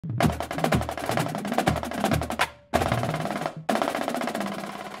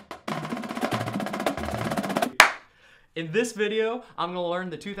In this video, I'm gonna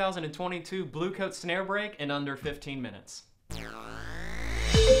learn the 2022 Bluecoats snare break in under 15 minutes.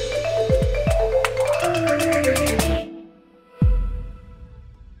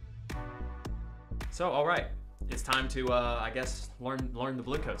 So, all right, it's time to, I guess, learn the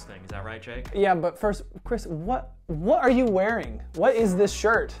Bluecoats thing. Is that right, Jake? Yeah, but first, Chris, what are you wearing? What is this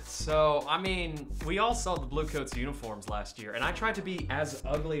shirt? So, I mean, we all saw the Bluecoats uniforms last year, and I tried to be as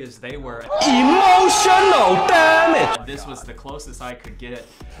ugly as they were. Emotional, damn it! This was the closest I could get.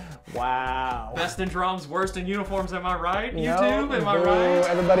 Wow. Best in drums, worst in uniforms, am I right? No, YouTube, am I boo, right?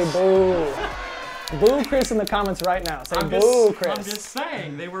 Everybody boo. Boo Chris in the comments right now. Say boo Chris. I'm just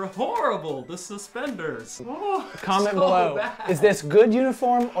saying, they were horrible, the suspenders. Oh, Comment so below. bad. Is this good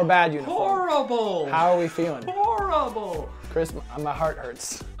uniform or bad uniform? Horrible. How are we feeling? Horrible. Chris, my heart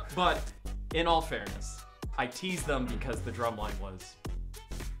hurts. But in all fairness, I teased them because the drumline was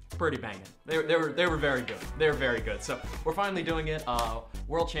pretty banging. They were very good. They were very good. So we're finally doing it.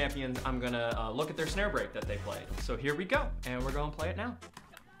 World champions. I'm gonna look at their snare break that they played. So here we go, and we're gonna play it now.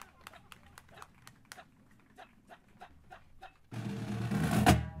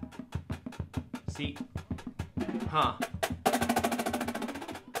 See? Huh?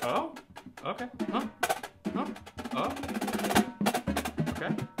 Oh? Okay. Huh? Huh? Oh? Okay.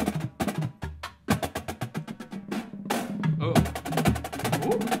 Oh. Ooh.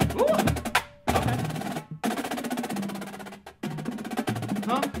 Ooh. Okay.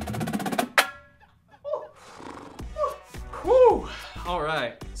 Huh? Whew. All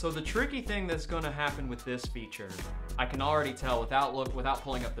right. So the tricky thing that's going to happen with this feature, I can already tell without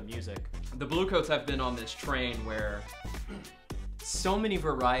pulling up the music. The Bluecoats have been on this train where so many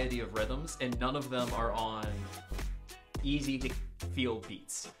variety of rhythms, and none of them are on easy to feel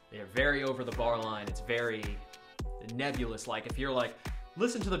beats. They're very over the bar line. It's very nebulous. Like if you're like,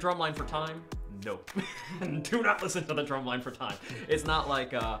 listen to the drum line for time, nope. Do not listen to the drum line for time. It's not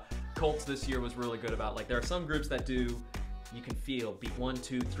like Colts this year was really good about. Like there are some groups that do, you can feel beat 1,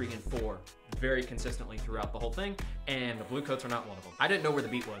 2, 3, and 4 very consistently throughout the whole thing, and the Bluecoats are not one of them. I didn't know where the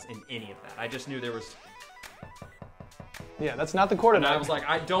beat was in any of that. I just knew there was... Yeah, that's not the quarter note. And I was like,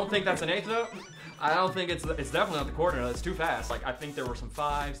 I don't think that's an eighth note. I don't think it's definitely not the quarter note. It's too fast. Like I think there were some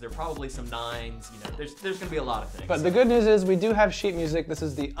 5s, there were probably some 9s. You know, there's gonna be a lot of things. But the good news is we do have sheet music. This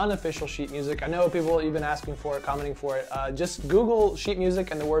is the unofficial sheet music. I know people have been asking for it, commenting for it. Just Google sheet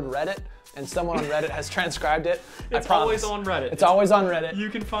music and the word Reddit, and someone on Reddit has transcribed it. It's always on Reddit. It's always on Reddit. You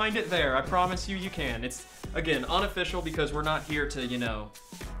can find it there. I promise you, you can. It's again unofficial because we're not here to, you know.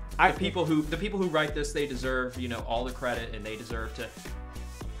 The people who write this, they deserve, you know, all the credit, and they deserve to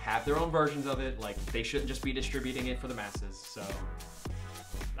have their own versions of it. Like they shouldn't just be distributing it for the masses. So,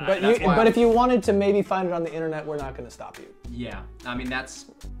 but if you wanted to maybe find it on the internet, we're not going to stop you. Yeah, I mean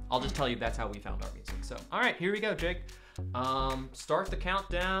I'll just tell you that's how we found our music. So, all right, here we go, Jake. Start the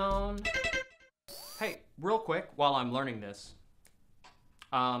countdown. Hey, real quick, while I'm learning this.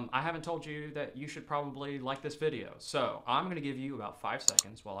 I haven't told you that you should probably like this video. So I'm gonna give you about 5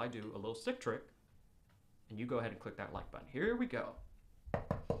 seconds while I do a little stick trick, and you go ahead and click that like button. Here we go.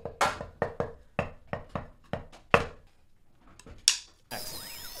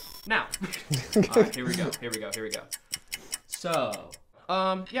 Excellent. Now, all right, here we go. So,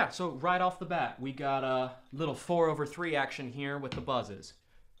 yeah, so right off the bat, we got a little 4/3 action here with the buzzes.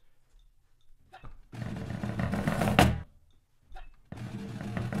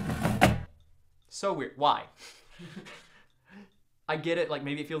 So weird. Why? I get it, like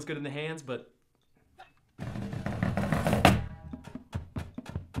maybe it feels good in the hands, but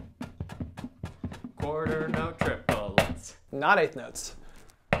quarter note triplets. Not eighth notes.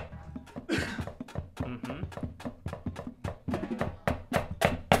 Mm-hmm.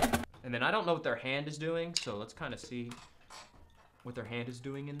 And then I don't know what their hand is doing, so let's kind of see what their hand is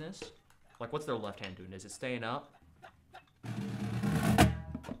doing in this. Like, what's their left hand doing? Is it staying up?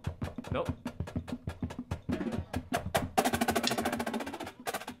 Nope.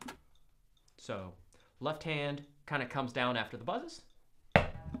 So, left hand kind of comes down after the buzzes.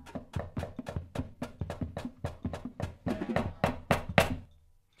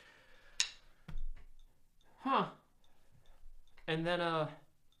 Huh. And then,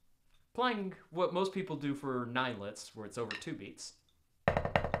 playing what most people do for 9-lets, where it's over 2 beats.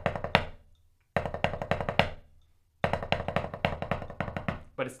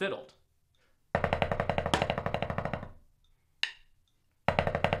 But it's diddled.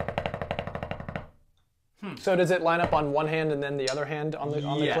 So does it line up on one hand and then the other hand on the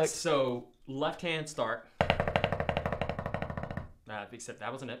click? Yes, so left hand start. Except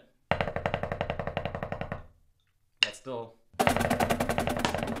that wasn't it. That's still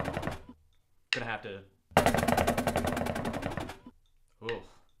gonna have to Ooh.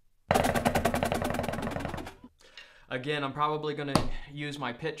 Again, I'm probably gonna use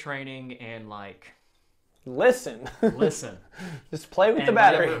my pit training and like listen. Just play with the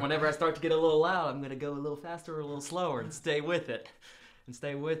battery. Whenever I start to get a little loud, I'm gonna go a little faster or a little slower and stay with it.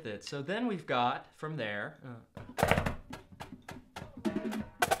 So then we've got from there.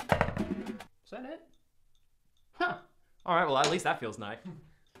 Is that it? Huh. All right. Well, at least that feels nice.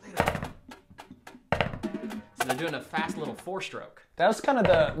 So they're doing a fast little 4-stroke. That was kind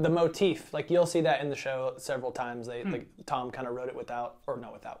of the motif. Like you'll see that in the show several times. Like Tom kind of wrote it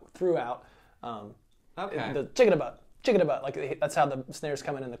throughout. Okay. The chicken-a-butt. Like that's how the snares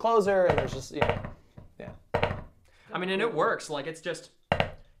come in the closer, and there's just yeah. I mean, and it works. Like it's just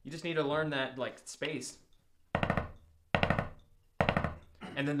you just need to learn that like space.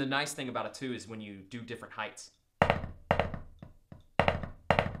 And then the nice thing about it too is when you do different heights.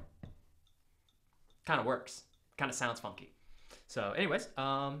 Kind of works. Kind of sounds funky. So anyways,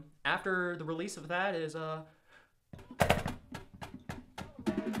 after the release of that is all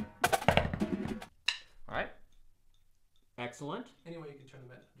right. Excellent. Anyway, you can turn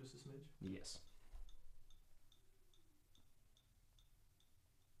them in just a smidge. Yes.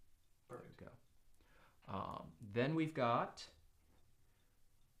 Perfect. There we go. Then we've got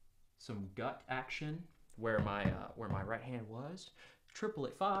some gut action where my right hand was.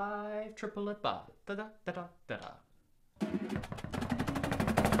 Triplet 5, triplet ba, da da da da da da.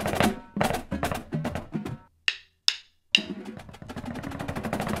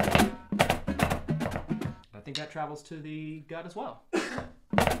 I think that travels to the gut as well.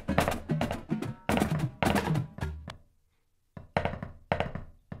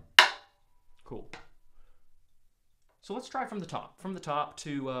 Cool. So let's try from the top. From the top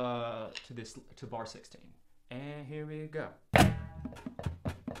to bar 16. And here we go.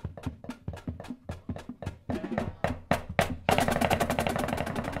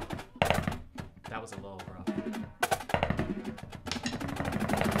 That was a little rough.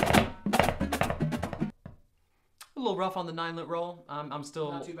 A little rough on the 9-lit roll. I'm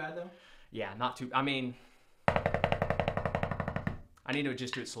still Not too bad though. Yeah, not too. I mean, I need to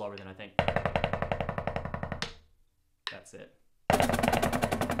just do it slower than I think. That's it.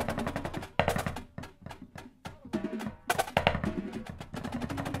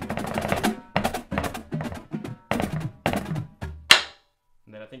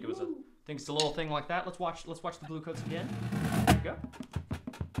 And then I think it was it's a little thing like that. Let's watch the Bluecoats again. There we go.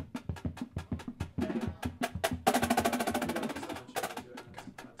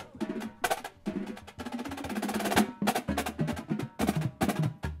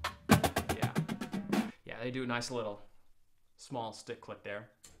 Yeah, they do a nice little small stick click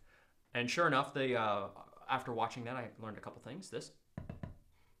there. And sure enough, they after watching that, I learned a couple things. This.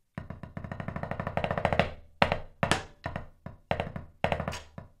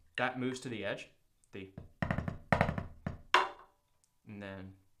 That moves to the edge, and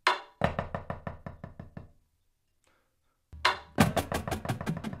then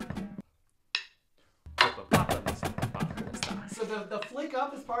So the flick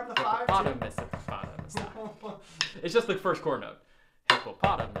up is part of the 5 too? It's just the first chord note.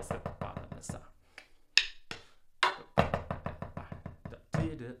 Hippopotamus, hippopotamus.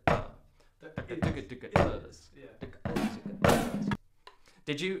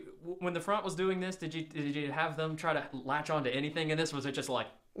 Did you, when the front was doing this, did you have them try to latch onto anything in this? Was it just like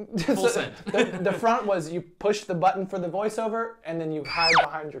full send? The front was you push the button for the voiceover and then you hide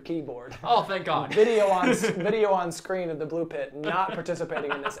behind your keyboard. Oh, thank God. Video on screen of the Blue Pit, not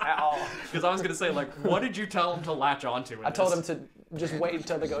participating in this at all. Because I was gonna say, like, what did you tell them to latch onto? I told them to just wait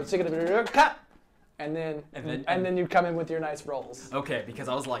until they go cut, and then you come in with your nice rolls. Okay, because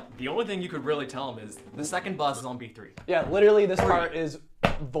I was like, the only thing you could really tell them is the second buzz is on B3. Yeah, literally this part is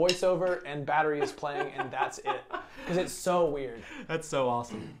voiceover and battery is playing and that's it. Because it's so weird. That's so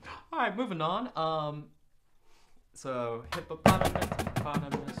awesome. All right, moving on. So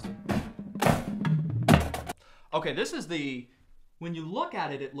hippopotamus. Okay, this is when you look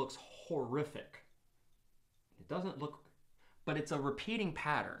at it, it looks horrific. It doesn't look, but it's a repeating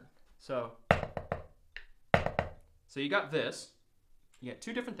pattern. So you got this. You got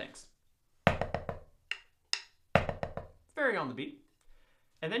two different things. Very on the beat.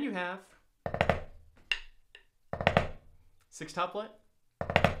 And then you have 6 tuplet,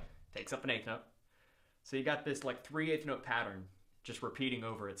 takes up an 8th note. So you got this like 3/8 note pattern just repeating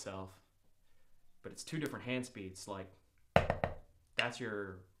over itself. But it's 2 different hand speeds. Like that's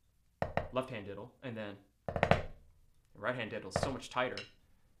your left hand diddle, and then the right hand diddle is so much tighter.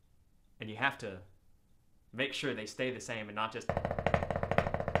 And you have to make sure they stay the same and not just.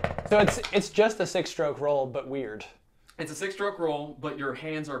 So it's just a 6-stroke roll, but weird. It's a 6-stroke roll, but your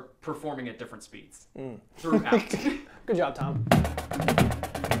hands are performing at different speeds throughout. Good job, Tom.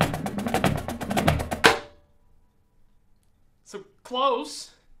 So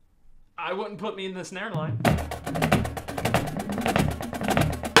close. I wouldn't put me in the snare line.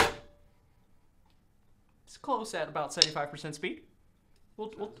 It's close at about 75% speed.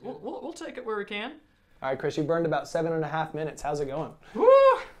 We'll take it where we can. All right, Chris, you burned about 7.5 minutes. How's it going? Woo!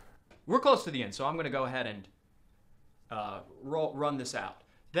 We're close to the end, so I'm going to go ahead and run this out.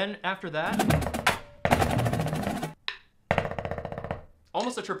 Then after that,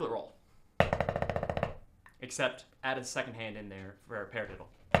 almost a triplet roll. Except add a second hand in there for a paradiddle.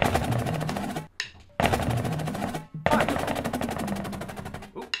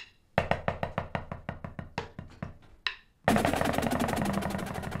 Ooh.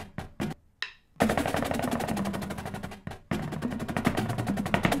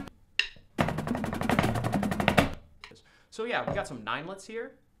 So yeah, we got some 9lets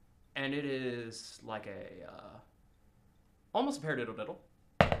here, and it is like a almost a paradiddle diddle.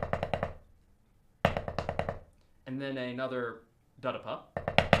 And then another da-da-pa.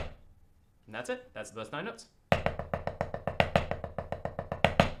 And that's it. That's those 9 notes.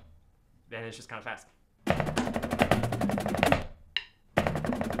 Then it's just kind of fast.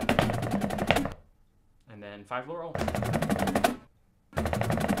 And then 5 low roll.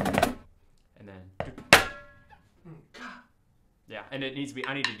 And then yeah, and it needs to be,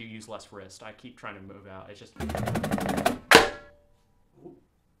 I need to use less wrist. I keep trying to move out. It's just, and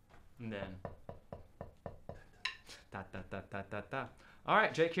then da. All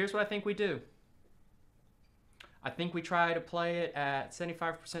right, Jake, here's what I think we do. I think we try to play it at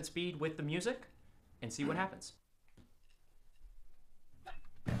 75% speed with the music and see what happens.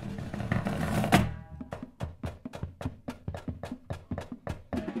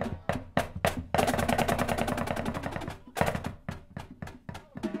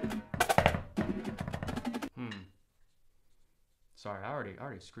 Sorry, I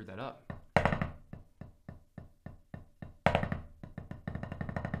already screwed that up.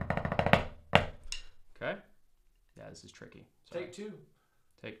 Okay. Yeah, this is tricky. Sorry. Take 2.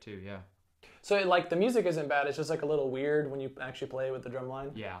 Take 2, yeah. So like the music isn't bad, it's just like a little weird when you actually play with the drum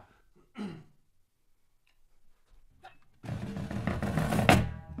line? Yeah.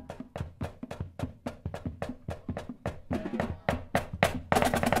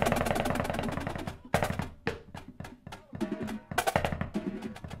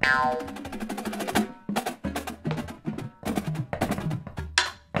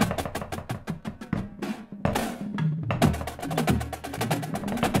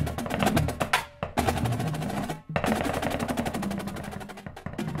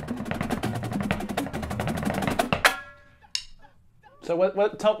 So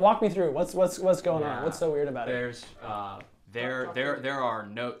walk me through. What's going on? What's so weird about it? There's there are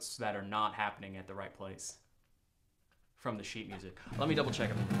notes that are not happening at the right place from the sheet music. Let me double check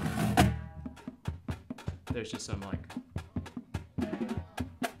them. There's just some like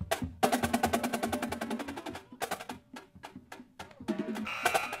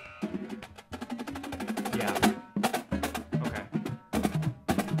yeah. Okay.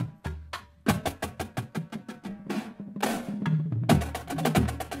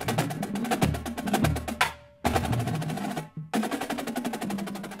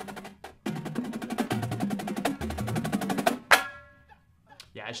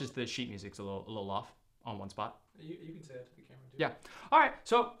 Yeah, it's just the sheet music's a little off on one spot. You can say that to the camera too. Yeah. All right.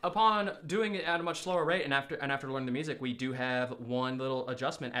 So upon doing it at a much slower rate and after learning the music, we do have one little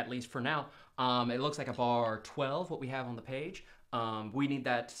adjustment, at least for now. It looks like a bar 12, what we have on the page. We need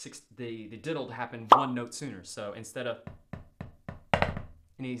that the diddle to happen 1 note sooner. So instead of,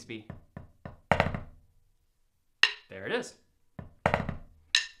 it needs to be, there it is.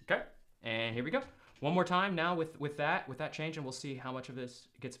 Okay. And here we go. One more time now with that change, and we'll see how much of this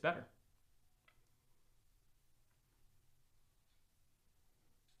gets better.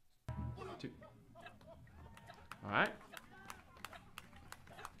 All right.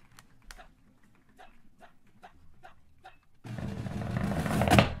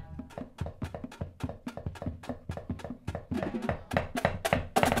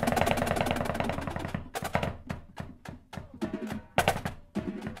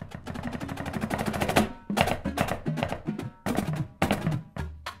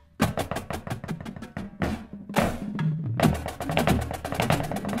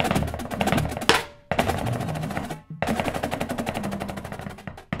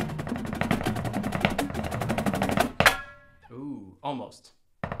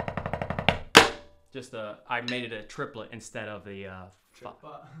 Just I made it a triplet instead of the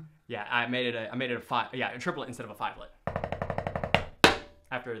yeah, I made it a triplet instead of a 5-lit.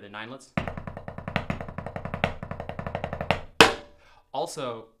 After the 9-lits.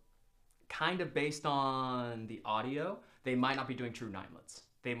 Also, kind of based on the audio, they might not be doing true 9-lits.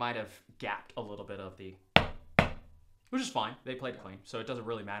 They might have gapped a little bit of the, which is fine. They played clean, so it doesn't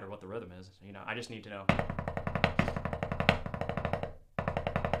really matter what the rhythm is. You know, I just need to know.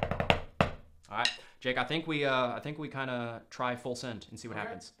 All right, Jake. I think we kind of try full send and see what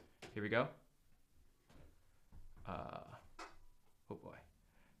happens. Here we go. Oh boy,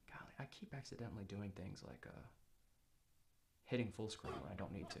 golly, I keep accidentally doing things like hitting full screen when I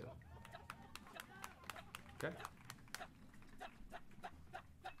don't need to. Okay.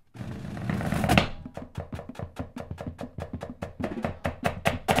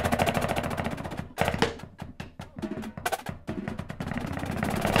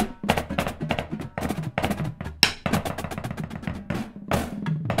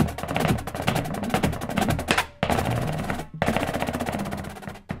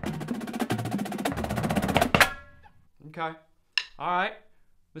 Okay. All right.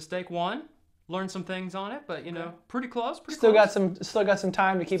 Mistake 1. Learned some things on it, but you know, pretty close. Still got some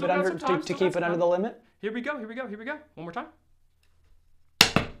time to keep it under the limit. Here we go. Here we go. Here we go. One more time.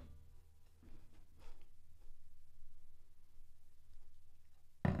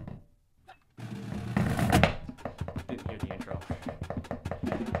 Didn't hear the intro.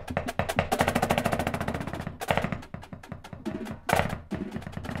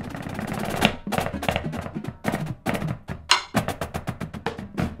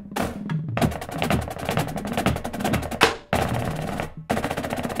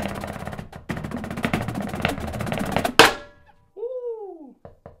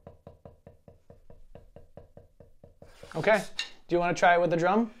 Okay. Do you want to try it with the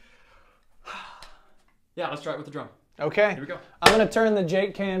drum? Yeah, let's try it with the drum. Okay. Here we go. I'm going to turn the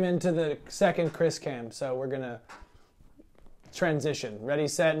Jake cam into the second Chris cam, so we're going to transition. Ready,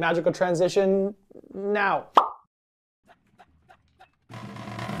 set, magical transition, now.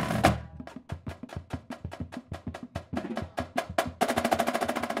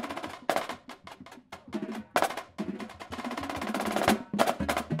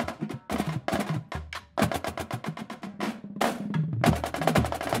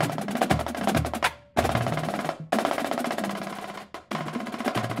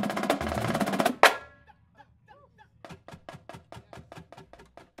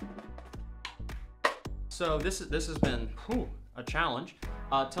 So this has been a challenge.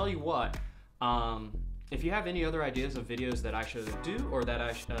 Tell you what, if you have any other ideas of videos that I should do, or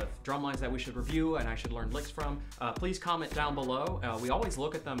that drum lines that we should review and I should learn licks from, please comment down below. We always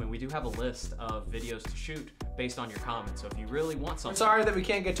look at them, and we do have a list of videos to shoot based on your comments. So if you really want something. I'm sorry that we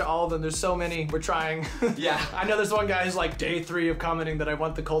can't get to all of them. There's so many. We're trying. Yeah. I know there's one guy who's like day 3 of commenting that I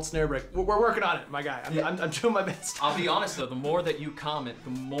want the Colt snare break. We're working on it, my guy. I'm doing my best. I'll be honest though, the more that you comment, the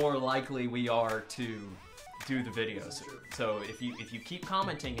more likely we are to do the videos. So if you keep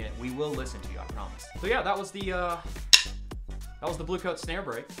commenting it, we will listen to you, I promise. So yeah, that was the Bluecoats snare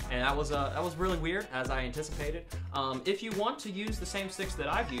break, and that was really weird, as I anticipated. If you want to use the same sticks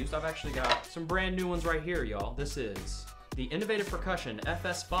that I've used, I've actually got some brand new ones right here, y'all. This is the Innovative Percussion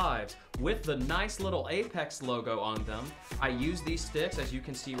FS5s with the nice little Apex logo on them. I use these sticks, as you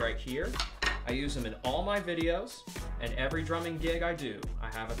can see right here. I use them in all my videos, and every drumming gig I do, I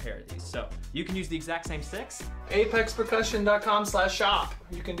have a pair of these. So you can use the exact same sticks. ApexPercussion.com/shop.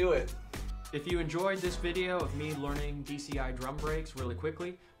 You can do it. If you enjoyed this video of me learning DCI drum breaks really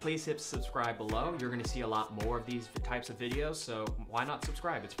quickly, please hit subscribe below. You're gonna see a lot more of these types of videos, so why not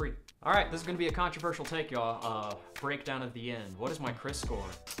subscribe? It's free. All right, this is gonna be a controversial take, y'all. Breakdown of the end. What is my Chris score?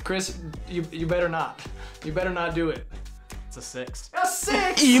 Chris, you better not. You better not do it. It's a 6. A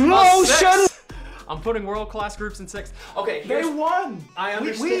 6! Emotion! I'm putting world-class groups in 6. Okay, they won. I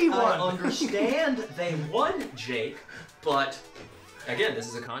understand. We won. I understand they won, Jake. But again, this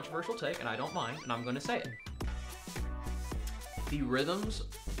is a controversial take, and I don't mind, and I'm going to say it. The rhythms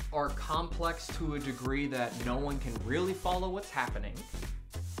are complex to a degree that no one can really follow what's happening.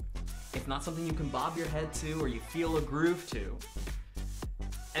 It's not something you can bob your head to or you feel a groove to.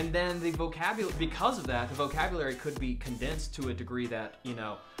 And then the vocabulary, because of that, the vocabulary could be condensed to a degree that, you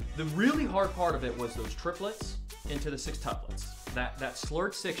know, the really hard part of it was those triplets into the 6 tuplets. That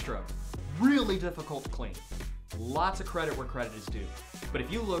slurred 6-stroke, really difficult to clean. Lots of credit where credit is due. But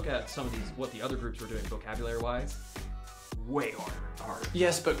if you look at some of these, what the other groups were doing vocabulary-wise, way harder.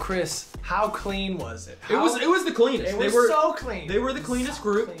 Yes, but Chris, how clean was it? It was the cleanest. They were so clean. They were the cleanest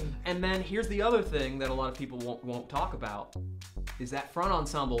group. And then here's the other thing that a lot of people won't talk about, is that front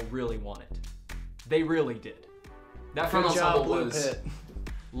ensemble really won it. They really did. That front Good job, ensemble Blue was Pit.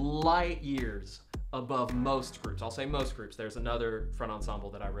 light years above most groups. I'll say most groups. There's another front ensemble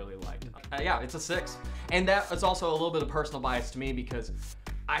that I really liked. Yeah, it's a 6. And that is also a little bit of personal bias to me because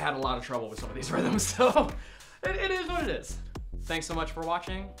I had a lot of trouble with some of these rhythms, so it is what it is. Thanks so much for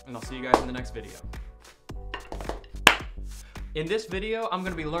watching, and I'll see you guys in the next video. In this video, I'm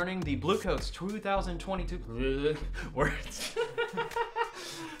gonna be learning the Bluecoats 2022 words.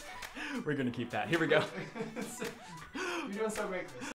 We're gonna keep that. Here we go. You're doing so great, Chris.